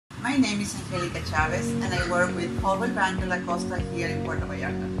My name is Angelica Chavez and I work with Coldwell Costa here in Puerto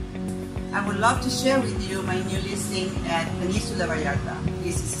Vallarta. I would love to share with you my new listing at Peninsula Vallarta.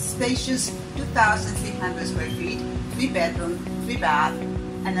 This is a spacious 2,300 square feet, 3 bedroom, 3 bath,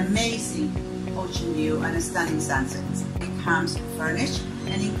 an amazing ocean view and a stunning sunset. It comes furnished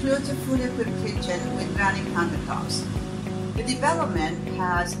and includes a fully equipped kitchen with granite countertops. The development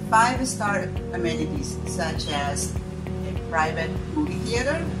has 5-star amenities such as a private movie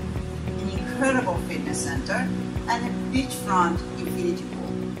theater, an incredible fitness center, and a beachfront infinity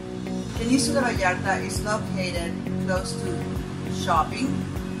pool. Peninsula Vallarta is located close to shopping,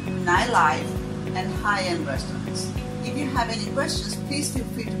 nightlife, and high-end restaurants. If you have any questions, please feel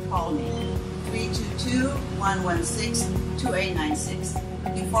free to call me, 322-116-2896.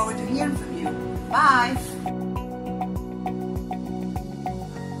 Looking forward to hearing from you. Bye!